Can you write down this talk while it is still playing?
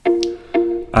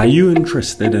Are you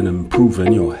interested in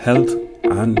improving your health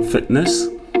and fitness?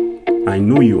 I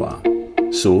know you are.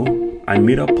 So, I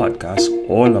made a podcast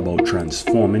all about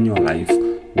transforming your life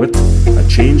with a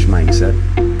changed mindset,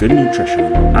 good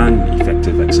nutrition, and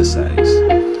effective exercise.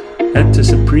 Head to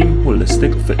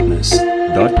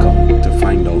supremeholisticfitness.com to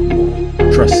find out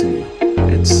more. Trust me,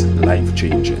 it's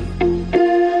life-changing.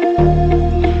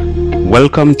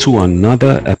 Welcome to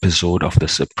another episode of the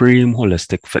Supreme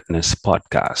Holistic Fitness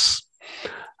Podcast.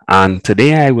 And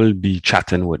today I will be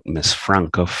chatting with Miss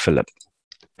Franca Phillip.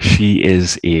 She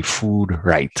is a food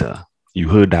writer. You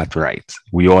heard that right.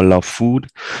 We all love food,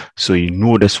 so you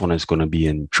know this one is going to be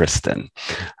interesting.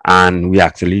 And we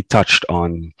actually touched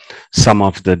on some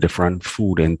of the different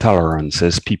food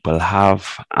intolerances people have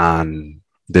and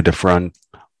the different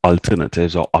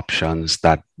alternatives or options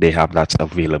that they have that's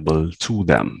available to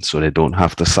them, so they don't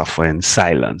have to suffer in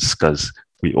silence, because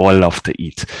we all love to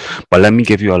eat. But let me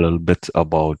give you a little bit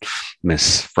about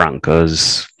Miss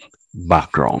Franca's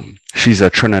background. She's a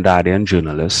Trinidadian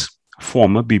journalist,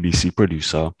 former BBC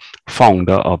producer,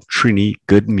 founder of Trini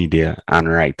Good Media, and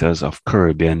writers of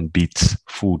Caribbean Beats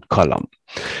food column.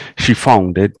 She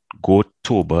founded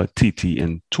Goattober TT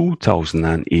in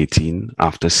 2018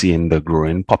 after seeing the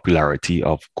growing popularity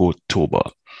of Goattober.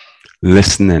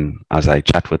 Listen in as I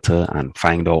chat with her and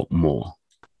find out more.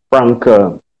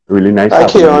 Franca, really nice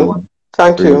having you.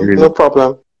 Thank you. No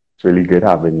problem. It's really good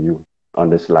having you on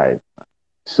this live.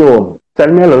 So, tell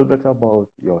me a little bit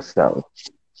about yourself.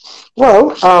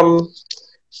 Well,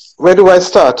 where do I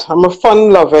start? I'm a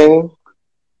fun-loving,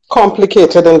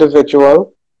 complicated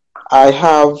individual. I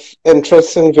have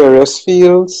interests in various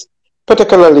fields,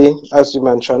 particularly, as you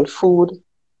mentioned, food,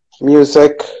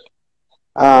 music.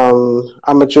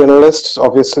 I'm a journalist,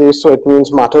 obviously, so it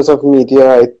means matters of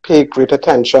media. I pay great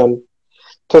attention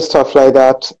to stuff like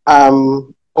that.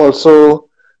 I'm also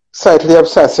slightly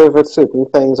obsessive with certain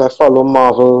things. I follow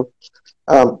Marvel.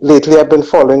 Lately, I've been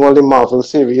following all the Marvel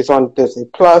series on Disney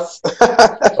Plus.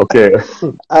 Okay.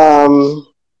 I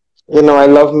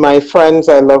love my friends.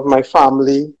 I love my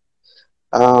family.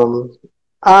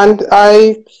 And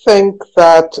I think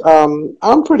that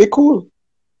I'm pretty cool.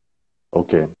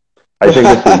 Okay.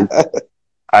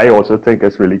 I also think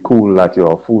it's really cool that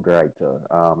you're a food writer.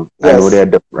 Yes. I know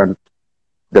there are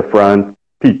different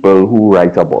people who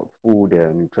write about food.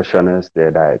 They're nutritionists,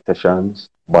 they're dietitians,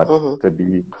 but to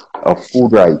be a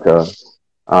food writer,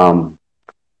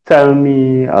 tell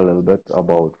me a little bit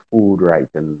about food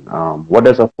writing. What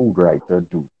does a food writer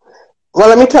do? Well,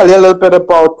 let me tell you a little bit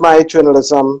about my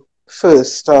journalism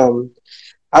first.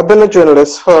 I've been a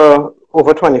journalist for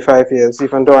over 25 years,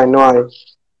 even though I know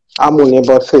I'm only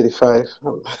about 35.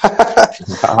 No,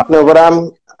 but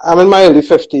I'm in my early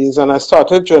 50s, and I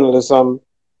started journalism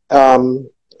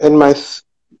in my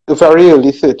very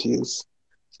early 30s.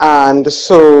 And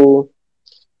so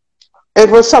it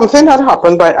was something that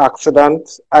happened by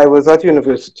accident. I was at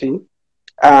university,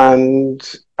 and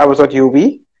I was at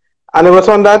UB. And it was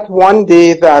on that one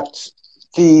day that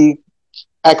the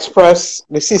Express,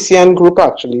 the CCN group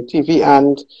actually, TV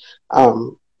and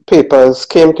papers,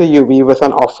 came to UB with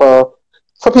an offer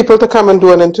for people to come and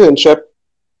do an internship.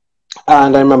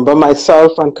 And I remember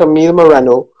myself and Camille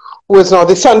Moreno, who is now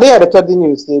the Sunday editor of the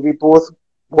Newsday, we both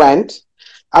went,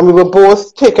 and we were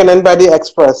both taken in by the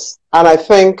Express. And I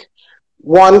think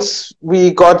once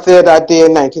we got there that day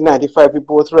in 1995, we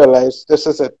both realized this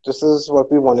is it. This is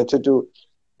what we wanted to do.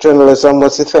 Journalism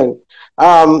was the thing.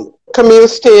 Camille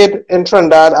stayed in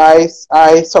Trinidad. I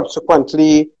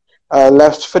subsequently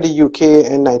left for the UK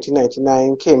in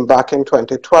 1999, came back in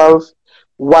 2012.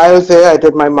 While there, I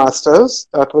did my master's.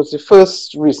 That was the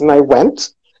first reason I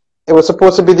went. It was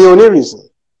supposed to be the only reason.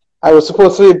 I was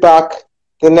supposed to be back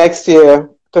the next year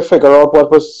to figure out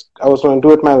what I was going to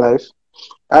do with my life.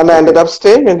 And I ended up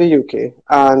staying in the UK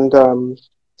and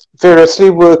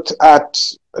variously worked at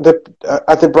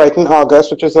the Brighton Argus,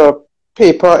 which is a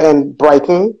paper in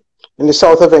Brighton in the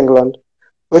south of England,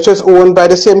 which is owned by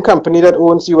the same company that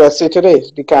owns USA Today,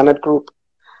 the Gannett Group.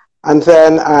 And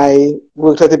then I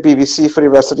worked at the BBC for the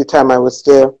rest of the time I was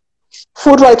there.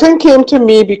 Food writing came to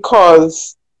me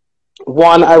because,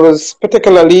 one, I was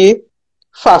particularly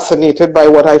fascinated by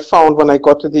what I found when I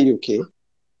got to the UK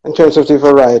in terms of the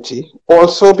variety.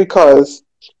 Also because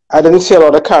I didn't see a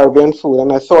lot of Caribbean food,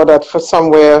 and I thought that for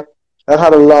somewhere that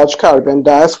had a large Caribbean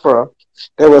diaspora,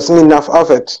 there wasn't enough of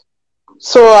it.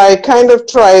 So I kind of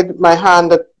tried my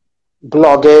hand at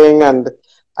blogging, and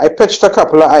I pitched a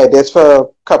couple of ideas for a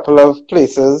couple of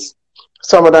places.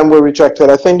 Some of them were rejected.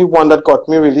 I think the one that got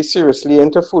me really seriously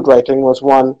into food writing was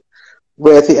one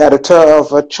where the editor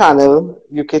of a channel,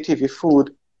 UK TV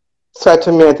Food, said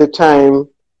to me at the time,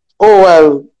 Oh,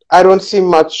 well, I don't see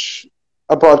much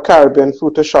about Caribbean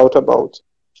food to shout about.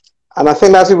 And I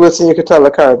think that's the worst thing you could tell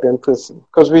a Caribbean person,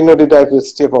 because we know the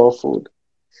diversity of our food.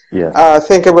 Yes. I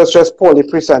think it was just poorly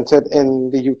presented in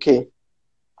the UK.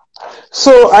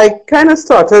 So I kind of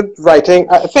started writing.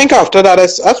 I think after that,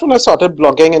 that's when I started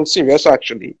blogging in Sirius,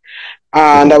 actually.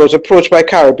 And I Mhm. was approached by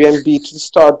Caribbean Beat to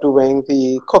start doing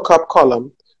the Cook Up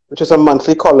column, which is a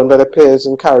monthly column that appears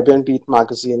in Caribbean Beat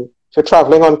magazine. If you're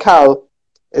traveling on Cal,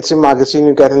 it's a magazine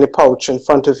you get in the pouch in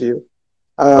front of you.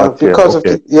 Gotcha. Because of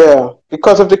Okay.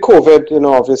 the COVID,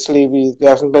 obviously there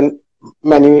hasn't been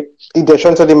many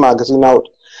editions of the magazine out,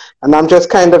 and I'm just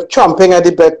kind of chomping at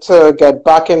the bit to get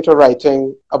back into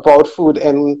writing about food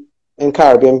in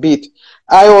Caribbean Beat.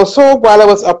 I also, while I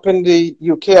was up in the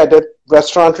UK, I did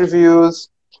restaurant reviews.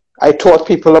 I taught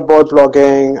people about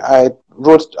blogging. I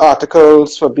wrote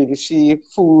articles for BBC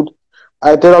Food.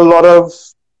 I did a lot of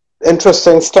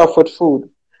interesting stuff with food.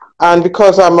 And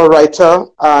because I'm a writer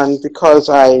and because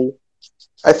I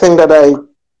think that I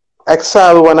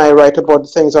excel when I write about the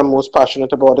things I'm most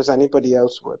passionate about as anybody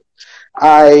else would,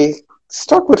 I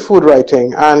stuck with food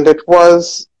writing, and it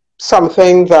was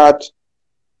something that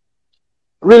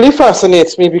really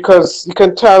fascinates me because you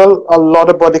can tell a lot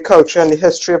about the culture and the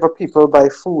history of a people by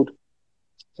food,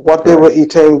 what they were Right.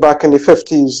 eating back in the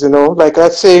 50s, Like,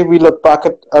 let's say we look back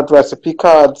at recipe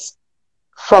cards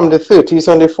from the 30s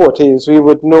and the 40s, we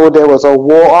would know there was a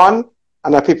war on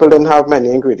and that people didn't have many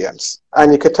ingredients.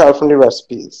 And you could tell from the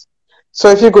recipes. So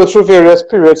if you go through various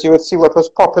periods, you would see what was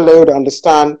popular, you would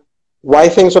understand why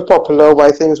things were popular,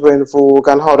 why things were in vogue,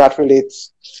 and how that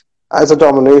relates as a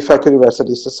domino effect to the rest of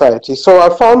the society. So I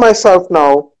found myself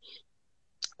now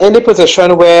in the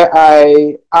position where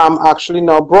I am actually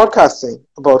now broadcasting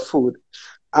about food.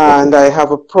 And Okay. I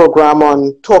have a program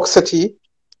on Talk City.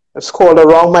 It's called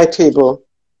Around My Table,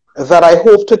 that I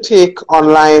hope to take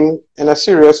online in a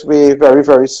serious way very,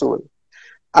 very soon.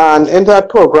 And in that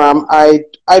program, I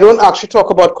don't actually talk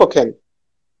about cooking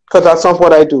because that's not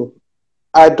what I do.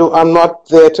 I'm not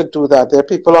there to do that. There are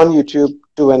people on YouTube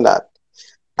doing that.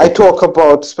 I Okay. talk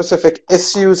about specific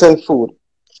issues in food,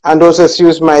 and those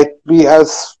issues might be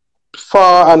as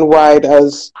far and wide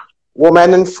as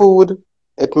women in food.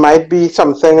 It might be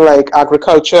something like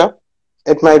agriculture.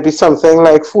 It might be something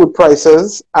like food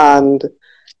prices, and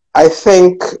I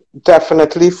think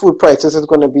definitely food prices is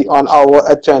going to be on our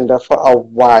agenda for a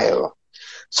while.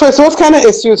 So it's those kind of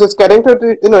issues. It's getting to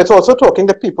it's also talking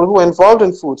to people who are involved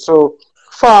in food. So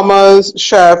farmers,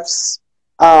 chefs,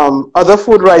 other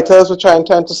food writers, which I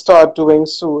intend to start doing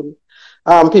soon.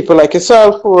 People like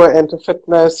yourself who are into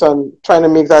fitness and trying to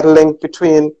make that link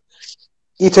between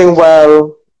eating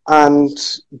well and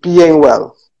being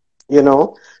well, you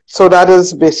know. So that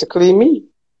is basically me.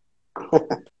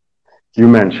 You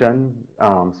mentioned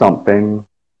something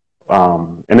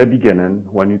in the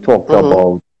beginning when you talked Mm-hmm.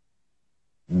 about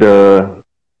the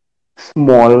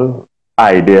small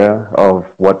idea of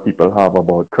what people have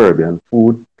about Caribbean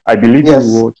food. I believe you Yes,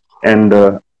 wrote in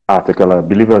the article, I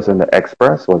believe it was in the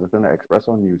Express, was it in the Express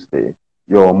or Newsday?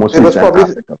 Your most it was recent probably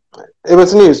article, it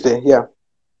was Newsday. Yeah.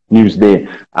 Newsday,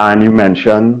 and you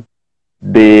mentioned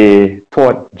they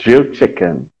thought grilled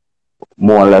chicken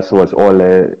more or less was all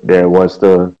there was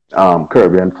the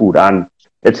Caribbean food. And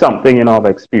it's something in our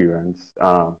experience.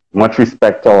 Much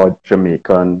respect to our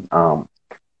Jamaican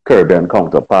Caribbean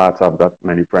counterparts. I've got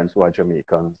many friends who are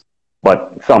Jamaicans,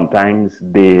 but sometimes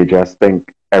they just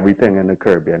think everything in the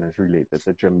Caribbean is related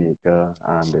to Jamaica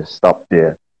and they stop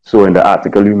there. So in the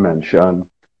article you mentioned,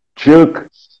 jerk,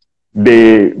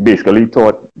 they basically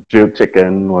thought jerk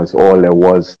chicken was all there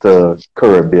was to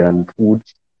Caribbean food,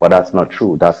 but that's not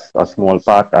true. That's a small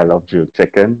part. I love jerk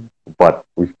chicken, but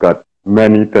we've got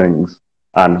many things,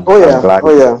 and Oh I'm yeah. glad.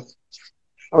 Oh yeah.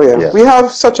 Oh yeah, Yeah, we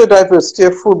have such a diversity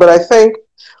of food, but I think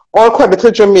all credit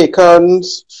to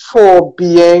Jamaicans for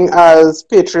being as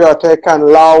patriotic and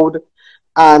loud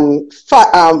and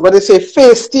what they say,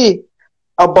 feisty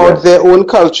about yes, their own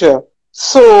culture.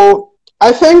 So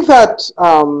I think that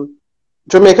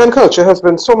Jamaican culture has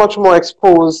been so much more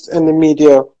exposed in the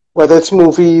media, whether it's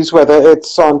movies, whether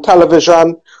it's on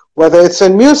television, whether it's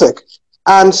in music.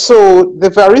 And so the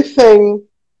very thing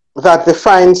that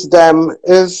defines them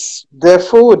is their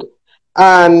food.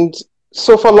 And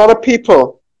so for a lot of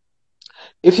people,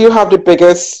 if you have the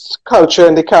biggest culture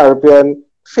in the Caribbean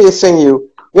facing you,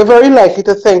 you're very likely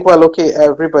to think, well, okay,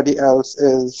 everybody else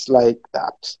is like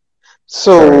that.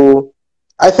 correct. So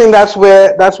I think that's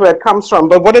where it comes from.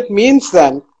 But what it means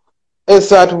then is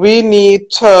that we need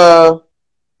to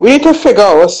figure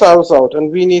ourselves out,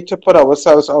 and we need to put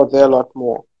ourselves out there a lot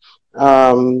more.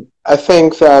 I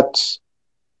think that,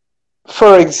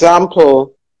 for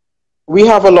example, we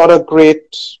have a lot of great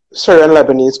Syrian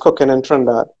Lebanese cooking in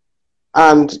Trinidad.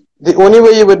 And the only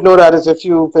way you would know that is if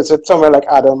you visit somewhere like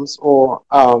Adams or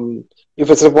you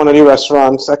visit one of the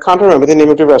restaurants. I can't remember the name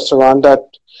of the restaurant that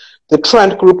the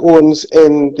Trent Group owns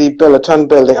in the Billiton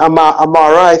building.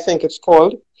 Amara, I think it's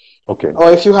called. Okay.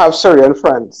 Or if you have Syrian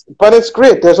friends. But it's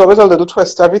great. There's always a little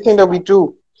twist. Everything that we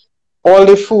do, all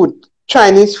the food,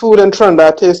 Chinese food in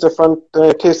Trinidad tastes different than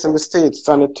it tastes in the States,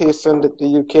 and it tastes in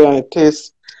the UK, and it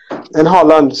tastes in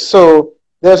Holland. So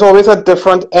there's always a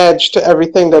different edge to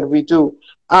everything that we do.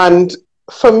 And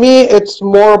for me, it's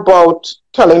more about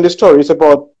telling the stories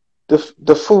about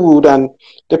the food and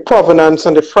the provenance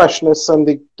and the freshness and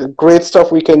the great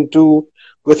stuff we can do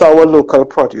with our local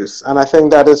produce. And I think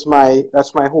that's my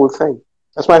whole thing.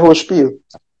 That's my whole spiel.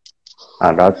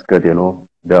 And that's good,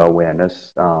 the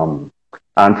awareness. And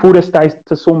food is tied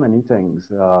to so many things.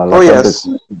 Yes.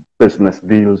 Business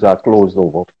deals are closed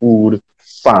over food,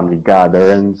 family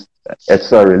gatherings.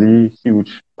 It's a really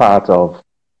huge part of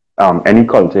any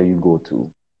culture you go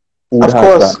to. Food Of has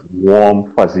course. that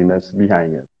warm fuzziness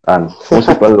behind it. And most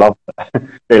people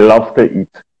they love to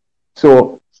eat.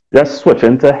 So just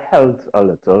switching to health a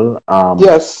little.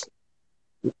 Yes.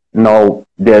 Now,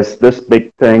 there's this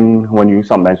big thing when you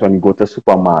go to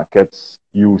supermarkets,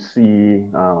 you see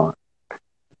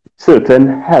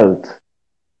certain health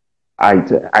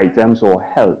items or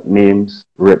health names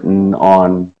written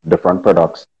on different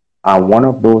products. And one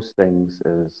of those things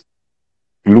is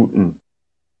gluten.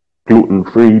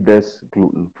 Gluten-free this,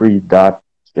 gluten-free that,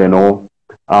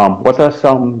 What are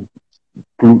some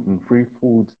gluten-free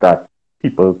foods that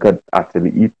people could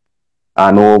actually eat?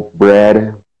 I know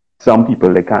bread. Some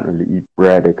people, they can't really eat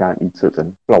bread. They can't eat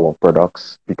certain flour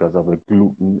products because of the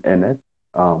gluten in it.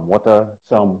 What are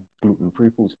some gluten-free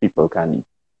foods people can eat?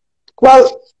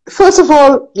 Well, first of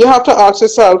all, you have to ask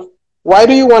yourself, why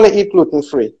do you want to eat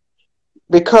gluten-free?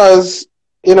 Because,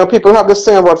 people have this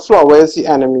thing about flour is the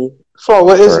enemy.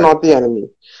 Flour is Correct. not the enemy.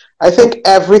 I think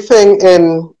everything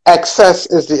in excess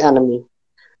is the enemy.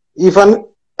 Even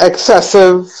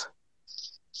excessive,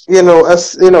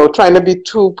 trying to be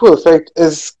too perfect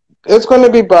it's going to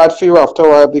be bad for you after a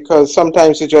while, because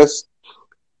sometimes you just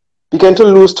begin to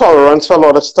lose tolerance for a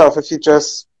lot of stuff if you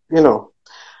just, I'll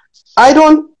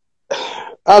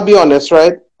be honest,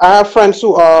 right? I have friends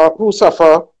who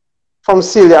suffer from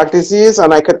celiac disease,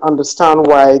 and I can understand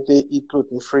why they eat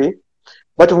gluten-free.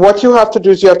 But what you have to do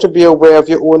is you have to be aware of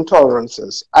your own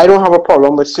tolerances. I don't have a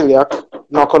problem with celiac,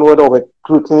 knock on wood, or with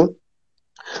gluten.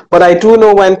 But I do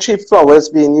know when cheap flour is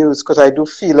being used, because I do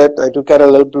feel it. I do get a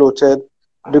little bloated.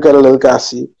 I do get a little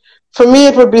gassy. For me,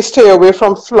 it would be stay away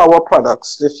from flour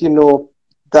products if you know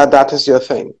that is your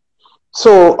thing.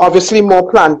 So obviously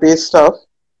more plant-based stuff.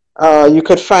 You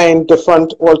could find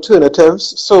different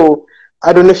alternatives. So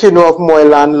I don't know if you know of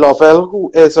Moylan Lovell, who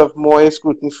is of Moy's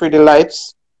Gluten-Free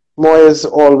Delights. Moy is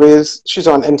always, she's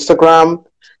on Instagram.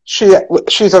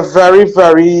 She's a very,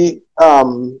 very,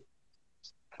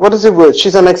 what is the word?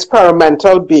 She's an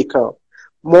experimental baker.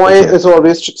 Moy is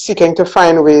always seeking to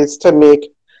find ways to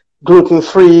make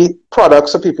gluten-free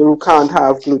products for people who can't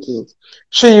have gluten.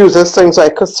 She uses things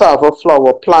like cassava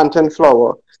flour, plantain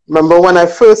flour. Remember when I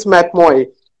first met Moy,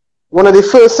 one of the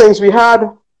first things we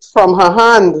had from her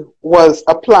hand was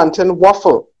a plantain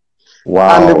waffle.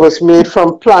 Wow. And it was made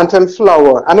from plantain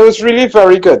flour. And it was really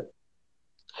very good.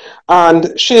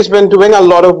 And she's been doing a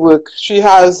lot of work. She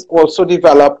has also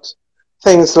developed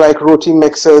things like roti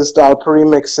mixes, dal puri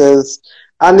mixes.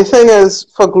 And the thing is,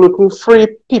 for gluten-free,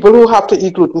 people who have to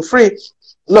eat gluten-free,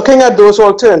 looking at those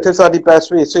alternatives are the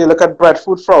best way. So you look at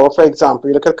breadfruit flour, for example.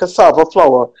 You look at cassava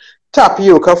flour,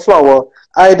 tapioca flour.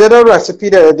 I did a recipe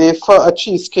the other day for a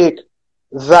cheesecake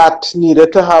that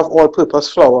needed to have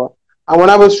all-purpose flour. And when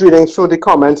I was reading through the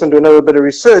comments and doing a little bit of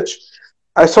research,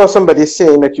 I saw somebody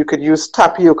saying that you could use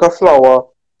tapioca flour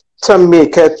to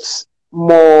make it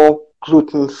more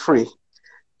gluten-free.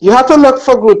 You have to look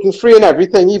for gluten-free in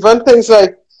everything, even things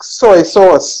like soy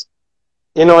sauce.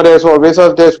 There's always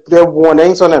there are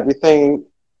warnings on everything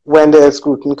when there's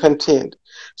gluten contained.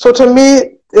 So to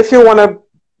me, if you want to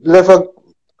live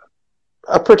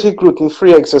a pretty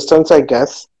gluten-free existence, I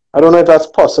guess, I don't know if that's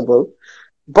possible,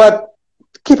 but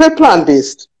keep it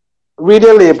plant-based. Read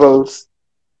your labels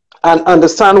and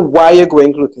understand why you're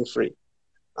going gluten-free.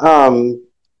 And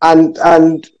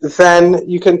then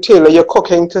you can tailor your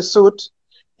cooking to suit.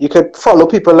 You could follow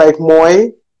people like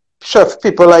Moy,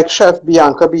 people like Chef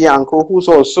Bianca Bianco, who's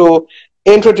also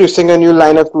introducing a new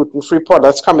line of gluten-free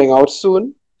products coming out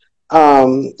soon. There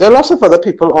are lots of other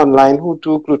people online who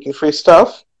do gluten-free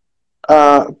stuff.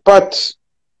 But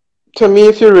to me,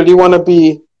 if you really want to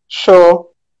be sure,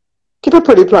 keep it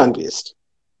pretty plant-based.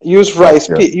 Use rice,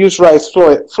 Gotcha. use rice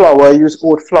flour, use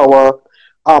oat flour,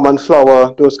 almond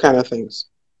flour, those kind of things.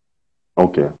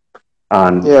 Okay.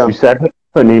 And Yeah. you said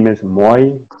her name is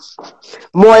Moy.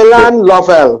 Moylan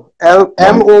Lovell,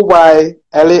 Moy.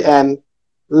 Moylan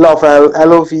Lovell,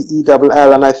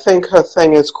 Lovell, and I think her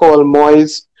thing is called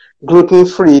Moy's Gluten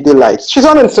Free Delights. She's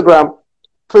on Instagram.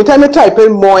 Every time you type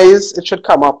in Moy's, it should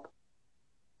come up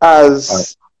Uh,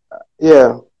 as,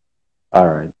 yeah. all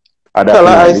right. I Tell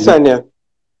her I definitely. send you.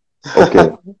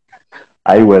 Okay.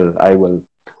 I will. I will.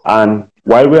 And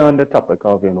while we're on the topic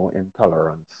of,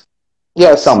 intolerance,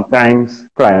 Yes. sometimes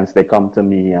clients they come to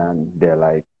me and they're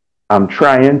like, I'm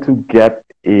trying to get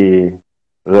a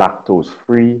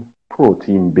lactose-free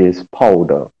protein-based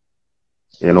powder,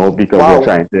 because they're Wow.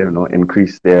 trying to,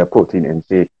 increase their protein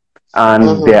intake. And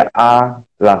Mm-hmm. there are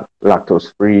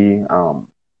lactose-free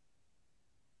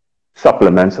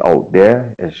supplements out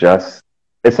there.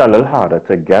 It's a little harder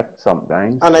to get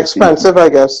sometimes. And expensive, I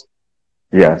guess.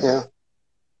 Yeah. Yes.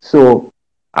 So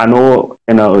I know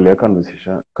in our earlier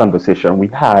conversation we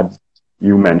had,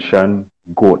 you mentioned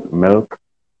goat milk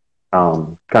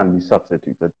can be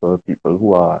substituted for people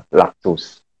who are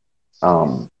lactose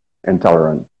um,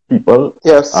 intolerant people.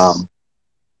 Yes. Um,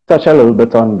 touch a little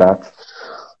bit on that.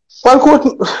 Well,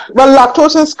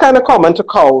 lactose is kind of common to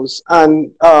cows,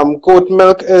 and goat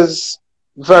milk is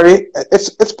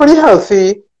it's pretty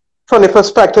healthy from the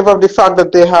perspective of the fact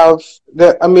that they have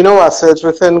the amino acids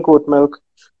within goat milk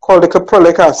called the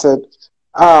caprylic acid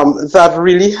that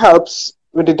really helps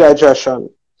with the digestion.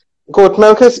 Goat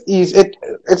milk is easy.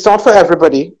 It's not for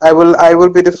everybody. I will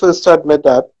be the first to admit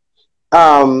that.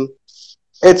 Um,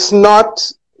 it's not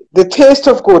the taste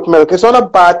of goat milk. It's not a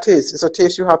bad taste. It's a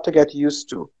taste you have to get used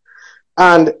to,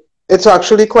 and it's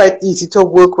actually quite easy to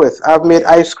work with. I've made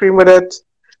ice cream with it.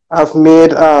 I've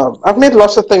made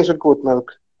lots of things with goat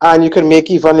milk, and you can make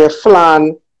even your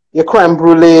flan, your creme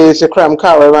brulees, your creme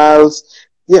caramels.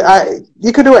 Yeah,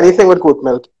 you can do anything with goat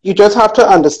milk. You just have to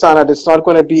understand that it's not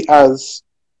going to be as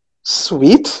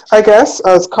sweet, I guess,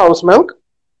 as cow's milk.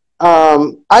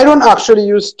 I don't actually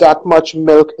use that much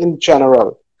milk in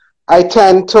general. I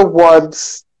tend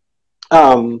towards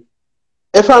um,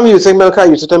 if I'm using milk, I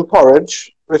use it in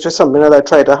porridge, which is something that I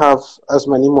try to have as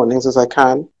many mornings as I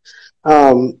can.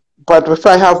 But if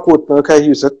I have goat milk, I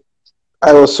use it.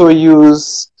 I also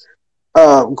use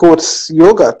goat's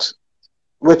yogurt,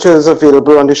 which is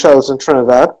available on the shelves in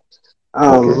Trinidad.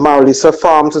 Okay. Maulisa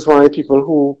Farms is one of the people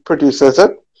who produces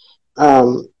it.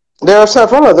 Um, there are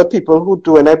several other people who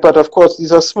do it, but of course,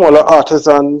 these are smaller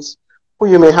artisans who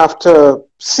you may have to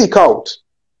seek out.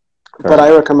 But I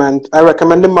Correct. recommend I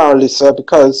recommend the Marlisa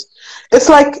because it's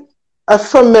like a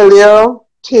familiar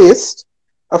taste,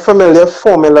 a familiar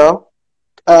formula.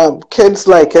 Kids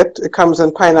like it. It comes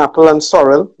in pineapple and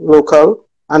sorrel, local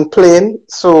and plain.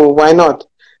 So why not?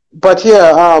 But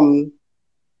yeah,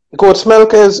 goat's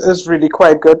milk is really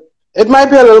quite good. It might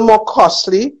be a little more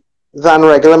costly than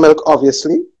regular milk,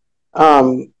 obviously,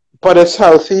 but it's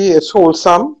healthy, it's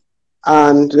wholesome,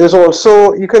 and there's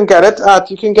also you can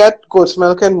get goat's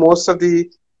milk in most of the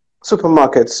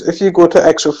supermarkets. If you go to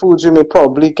Extra Foods, you may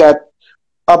probably get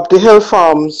Up the Hill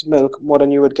Farms milk more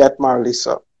than you would get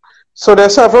Marlisa. So there are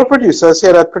several producers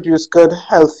here that produce good,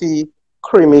 healthy,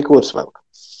 creamy goat's milk.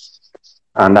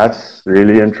 And that's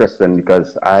really interesting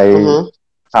because I Hmm.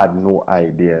 had no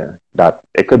idea that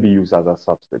it could be used as a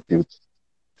substitute.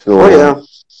 Oh So yeah,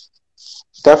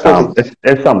 definitely.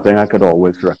 it's something I could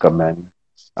always recommend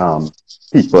um,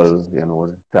 people,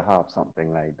 to have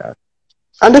something like that.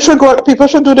 And people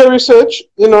should do their research,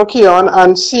 Keon,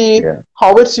 and see Yeah.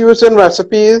 how it's used in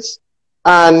recipes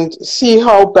and see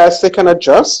how best they can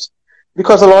adjust.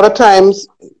 Because a lot of times,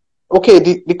 okay,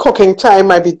 the cooking time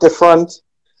might be different,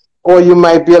 or you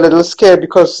might be a little scared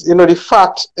because, the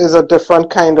fat is a different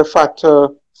kind of fat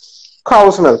to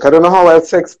cow's milk. I don't know how else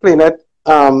to explain it.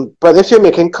 But if you're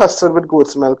making custard with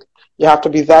goat's milk, you have to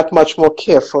be that much more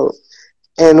careful.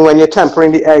 And when you're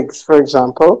tempering the eggs, for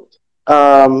example.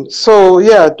 So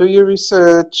yeah, do your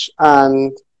research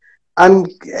and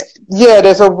yeah,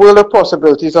 there's a world of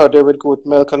possibilities out there with goat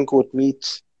milk and goat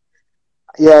meat.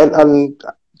 Yeah, and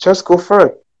just go for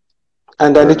it.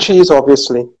 And then the Right. cheese,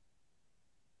 obviously.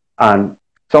 And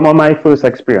some of my first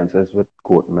experiences with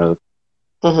goat milk,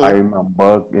 I Mm-hmm.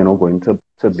 remember, going to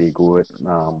Tobago with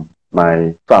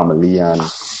my family and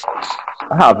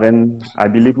I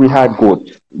believe we had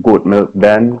goat milk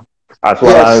then, as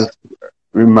well Yes. as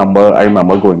I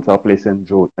remember going to a place in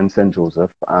St.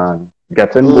 Joseph and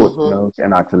getting goat Mm-hmm. milk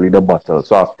and actually the bottle.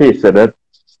 So I've tasted it.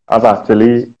 I've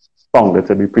actually found it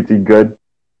to be pretty good,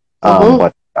 Mm-hmm.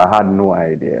 but I had no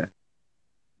idea.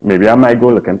 Maybe I might go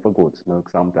looking for goat's milk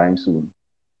sometime soon.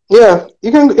 Yeah,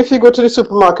 you can. If you go to the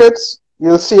supermarkets,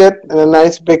 you'll see it in a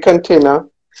nice big container.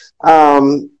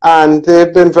 And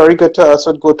they've been very good to us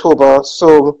with Gotoba.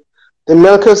 So the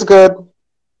milk is good,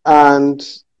 and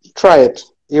try it.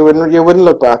 You wouldn't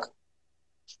look back.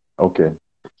 Okay.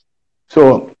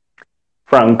 So,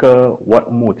 Franca, what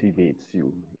motivates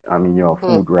you? I mean, you're a Hmm.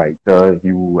 food writer,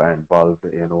 you are involved,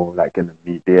 like in the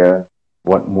media.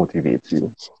 What motivates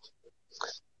you?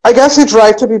 I guess the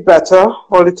drive to be better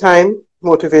all the time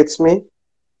motivates me.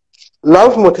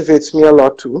 Love motivates me a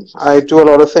lot too. I do a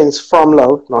lot of things from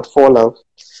love, not for love.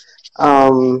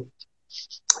 Um,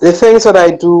 the things that I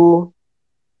do,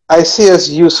 I see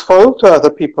as useful to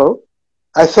other people.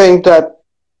 I think that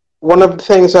one of the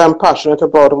things I'm passionate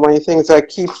about, and one of the things I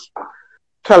keep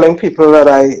telling people that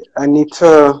I need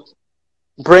to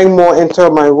bring more into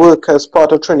my work as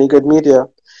part of Trinity Good Media,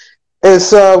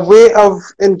 is a way of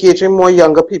engaging more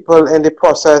younger people in the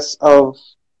process of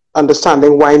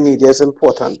understanding why media is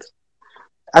important.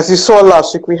 As you saw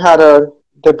last week, we had a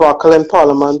debacle in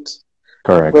Parliament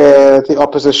Correct. where the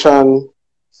opposition,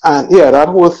 and yeah, that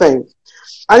whole thing.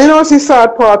 And you know what's the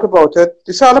sad part about it?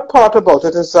 The sad part about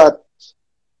it is that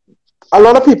a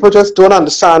lot of people just don't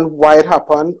understand why it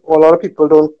happened, or a lot of people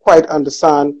don't quite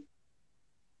understand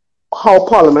how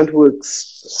Parliament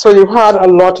works. So you had a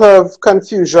lot of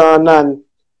confusion, and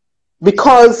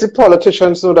because the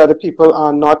politicians know that the people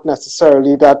are not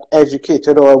necessarily that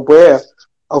educated or aware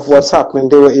of what's Mhm. happening,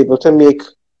 they were able to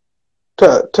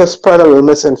to spread a little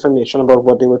misinformation about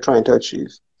what they were trying to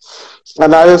achieve.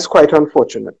 And that is quite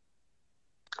unfortunate.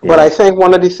 But I Yeah. think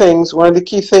one of the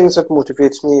key things that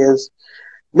motivates me is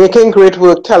making great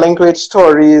work, telling great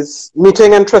stories,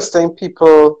 meeting interesting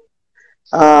people,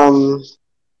 um,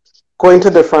 going to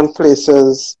different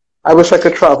places. I wish I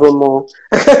could travel more.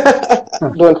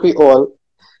 Don't we all?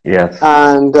 Yes.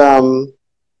 And,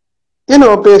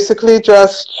 basically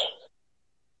just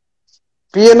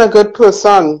being a good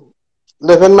person,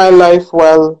 living my life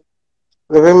well,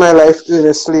 living my life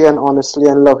earnestly and honestly,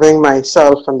 and loving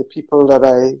myself and the people that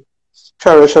I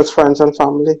cherish as friends and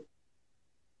family.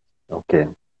 Okay.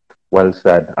 Well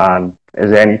said. And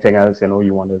is there anything else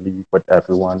you want to leave with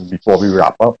everyone before we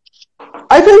wrap up?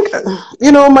 I think,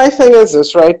 my thing is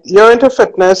this, right? You're into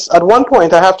fitness. At one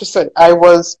point, I have to say, I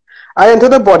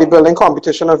entered a bodybuilding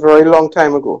competition a very long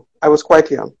time ago. I was quite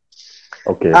young.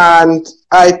 Okay. And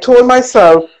I told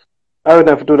myself I would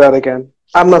never do that again.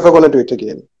 I'm never going to do it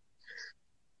again.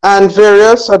 And at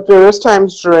various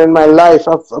times during my life,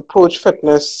 I've approached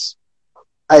fitness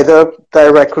either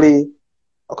directly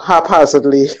or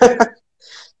haphazardly,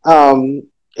 um,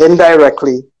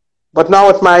 indirectly. But now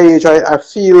at my age, I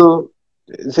feel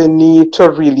the need to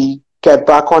really get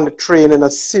back on the train in a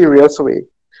serious way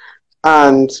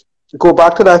and go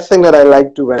back to that thing that I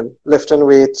like doing, lifting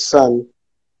weights and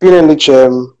being in the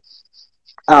gym,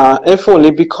 if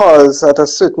only because at a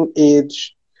certain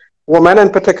age, women in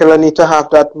particular need to have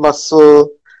that muscle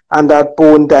and that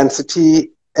bone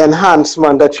density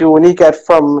enhancement that you only get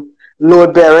from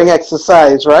load bearing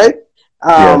exercise, right?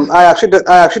 Yes. I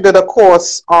actually did a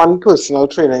course on personal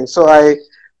training, so I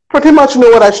pretty much know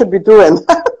what I should be doing.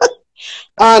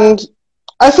 And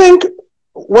I think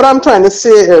what I'm trying to say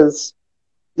is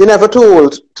you're never too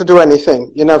old to do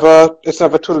anything. It's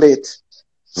never too late.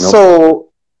 Nope. So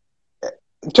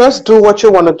just do what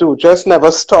you want to do. Just never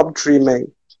stop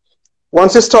dreaming.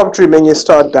 Once you stop dreaming, you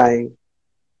start dying.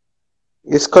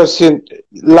 It's because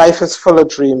life is full of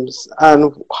dreams.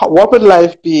 And what would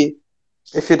life be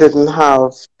if you didn't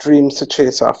have dreams to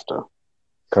chase after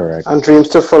Correct. and dreams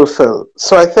to fulfill?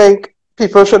 So I think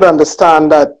people should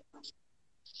understand that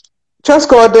just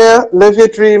go out there, live your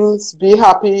dreams, be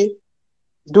happy,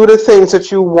 do the things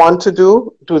that you want to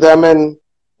do them in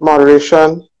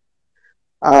moderation,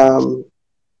 um,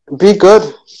 be good,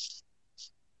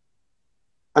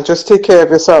 and just take care of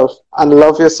yourself and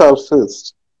love yourself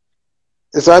first.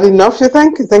 Is that enough, you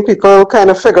think? You think people kind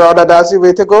of figure out that that's the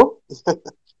way to go?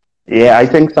 Yeah, I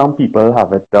think some people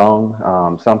have it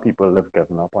down. Some people have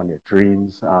given up on their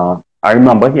dreams. I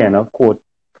remember hearing a quote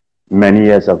many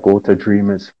years ago: "To dream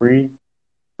is free,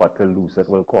 but to lose it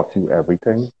will cost you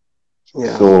everything."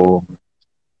 Yeah. So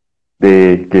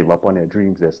they gave up on their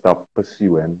dreams. They stopped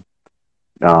pursuing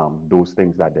those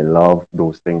things that they love,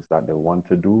 those things that they want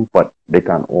to do, but they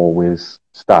can always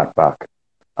start back.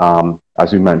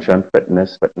 As you mentioned,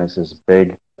 fitness is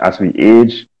big. As we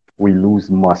age, we lose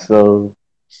muscle.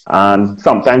 And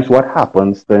sometimes what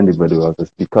happens to individuals is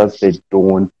because they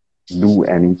don't do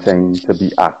anything to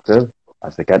be active.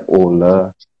 As they get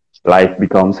older, life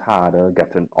becomes harder.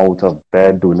 Getting out of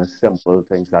bed, doing the simple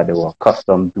things that they were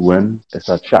accustomed doing is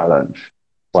a challenge.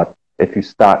 But if you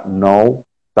start now,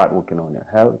 start working on your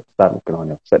health, start working on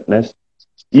your fitness,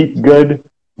 eat good,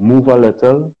 move a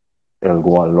little, it'll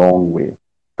go a long way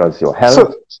because your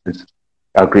health is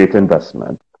a great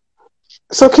investment.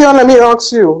 So, Keon, let me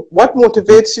ask you, what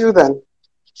motivates you then?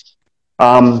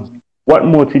 What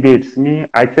motivates me?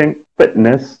 I think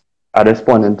fitness at this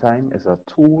point in time is a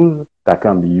tool that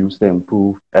can be used to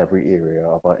improve every area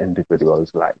of an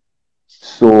individual's life.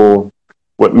 So,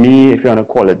 with me, if you want to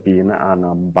call it being an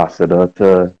ambassador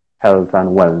to health and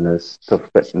wellness, to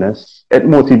fitness, it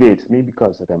motivates me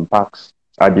because it impacts,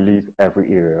 I believe,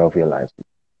 every area of your life,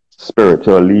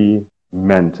 spiritually,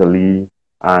 mentally,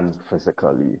 and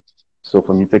physically. So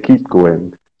for me to keep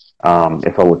going,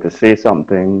 if I were to say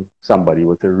something, somebody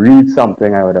were to read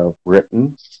something I would have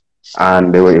written,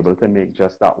 and they were able to make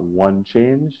just that one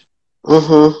change,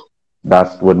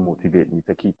 that would motivate me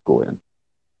to keep going.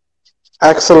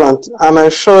 Excellent. And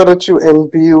I'm sure that you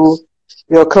imbue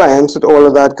your clients with all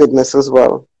of that goodness as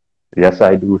well. Yes,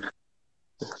 I do.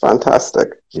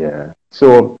 Fantastic. Yeah.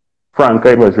 So,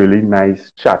 Franca, it was really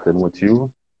nice chatting with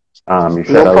you. You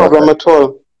shared no problem at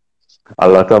all. A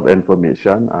lot of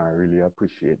information. I really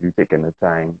appreciate you taking the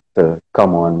time to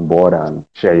come on board and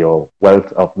share your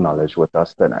wealth of knowledge with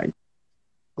us tonight.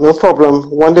 No problem.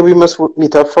 One day we must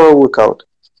meet up for a workout.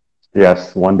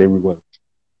 Yes, one day we will.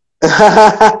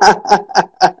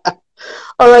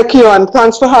 All right, Keon,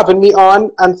 thanks for having me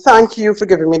on, and thank you for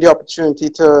giving me the opportunity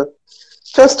to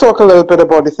just talk a little bit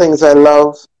about the things I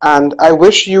love, and I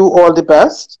wish you all the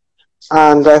best,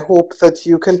 and I hope that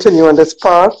you continue on this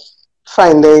path,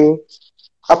 finding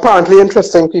apparently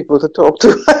interesting people to talk to,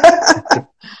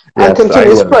 and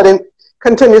yes,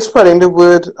 continue spreading the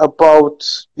word about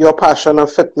your passion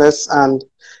of fitness and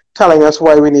telling us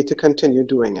why we need to continue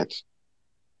doing it.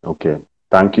 Okay,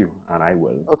 thank you, and I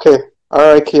will. Okay,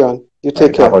 all right, Keon, you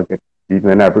take care. Have a good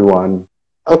evening, everyone.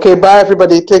 Okay, bye,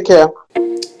 everybody. Take care.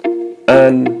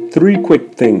 And 3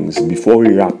 quick things before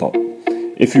we wrap up.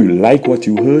 If you like what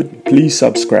you heard, please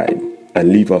subscribe and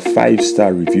leave a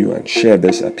 5-star review and share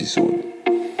this episode.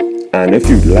 And if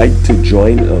you'd like to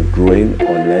join a growing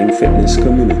online fitness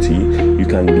community, you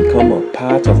can become a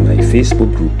part of my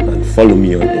Facebook group and follow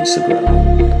me on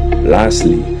Instagram.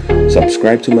 Lastly,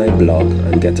 subscribe to my blog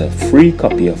and get a free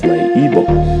copy of my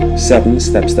ebook, 7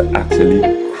 Steps to Actually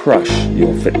Crush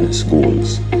Your Fitness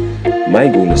Goals. My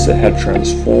goal is to help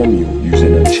transform you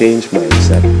using a changed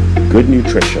mindset, good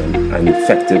nutrition, and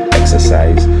effective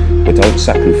exercise without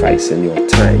sacrificing your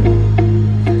time,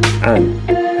 and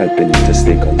helping you to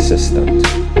stay consistent.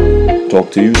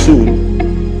 Talk to you soon.